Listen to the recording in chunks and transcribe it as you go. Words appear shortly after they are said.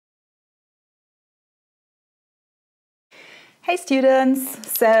Hey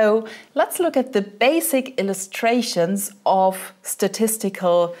students! So let's look at the basic illustrations of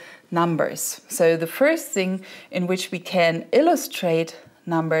statistical numbers. So the first thing in which we can illustrate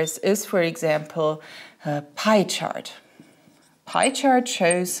numbers is, for example, a pie chart. Pie chart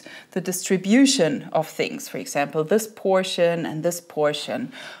shows the distribution of things. For example, this portion and this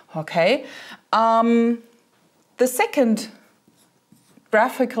portion. Okay. The second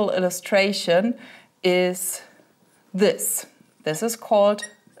graphical illustration is this. This is called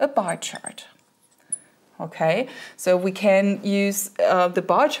a bar chart. Okay, so we can use the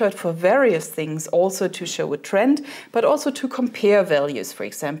bar chart for various things, also to show a trend, but also to compare values, for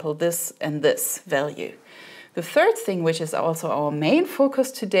example, this and this value. The third thing, which is also our main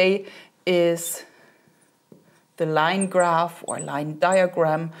focus today, is the line graph or line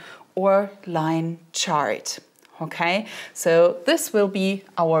diagram or line chart. Okay, so this will be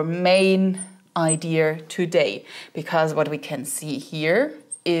our main idea today, because what we can see here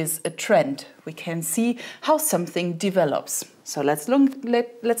is a trend. We can see how something develops. So let's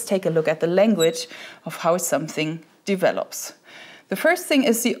take a look at the language of how something develops. The first thing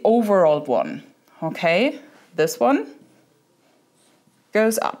is the overall one. Okay, this one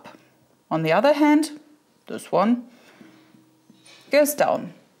goes up. On the other hand, this one goes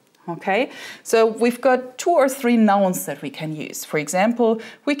down. Okay, so we've got 2 or 3 nouns that we can use. For example,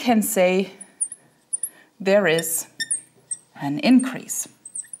 we can say there is an increase.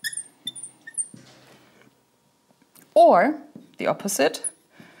 Or the opposite,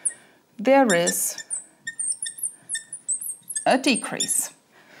 there is a decrease.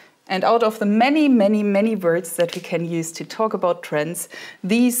 And out of the many words that we can use to talk about trends,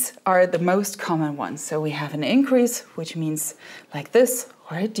 these are the most common ones. So we have an increase, which means like this,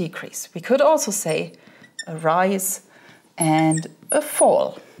 or a decrease. We could also say a rise and a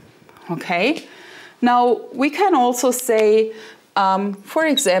fall. Okay? Now, we can also say, for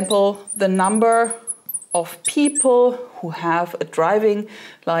example, the number of people who have a driving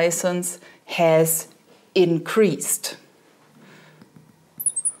license has increased.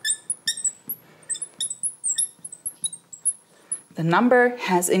 The number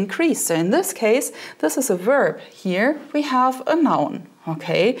has increased. So in this case, this is a verb. Here we have a noun.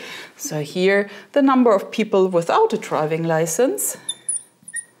 Okay, so here the number of people without a driving license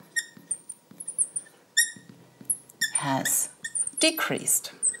has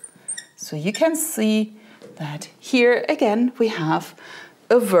decreased. So you can see that here again we have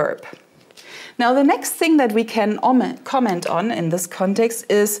a verb. Now the next thing that we can comment on in this context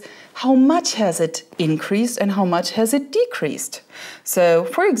is how much has it increased and how much has it decreased. So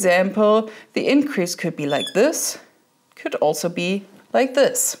for example, the increase could be like this, could also be like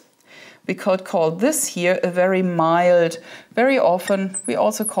this. We could call this here a very mild. Very often we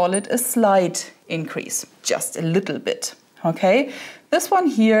also call it a slight increase, just a little bit. Okay, this one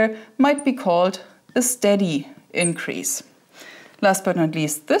here might be called a steady increase. Last but not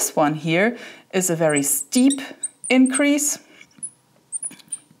least, this one here is a very steep increase.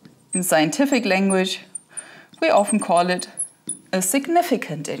 In scientific language, we often call it a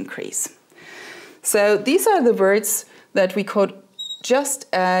significant increase. So these are the words that we could just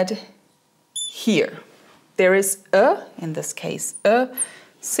add here. There is a, in this case, a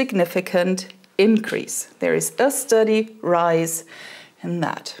significant increase. There is a steady rise in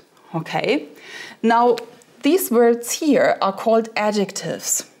that. Okay. Now, these words here are called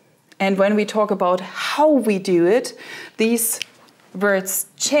adjectives. And when we talk about how we do it, these words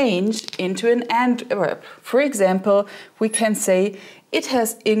change into an adverb. For example, we can say, it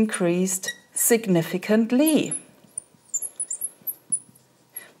has increased significantly.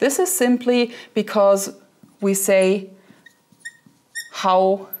 This is simply because we say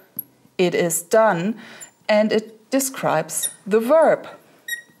how it is done and it describes the verb.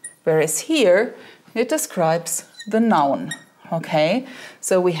 Whereas here it describes the noun. Okay,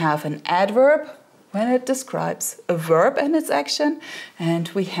 so we have an adverb when it describes a verb and its action, and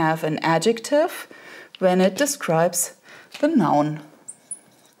we have an adjective when it describes the noun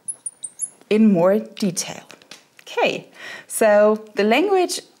in more detail. Okay, so the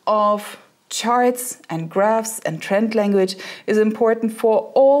language of charts and graphs and trend language is important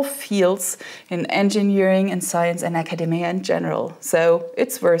for all fields in engineering and science and academia in general. So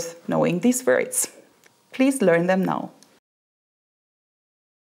it's worth knowing these words. Please learn them now.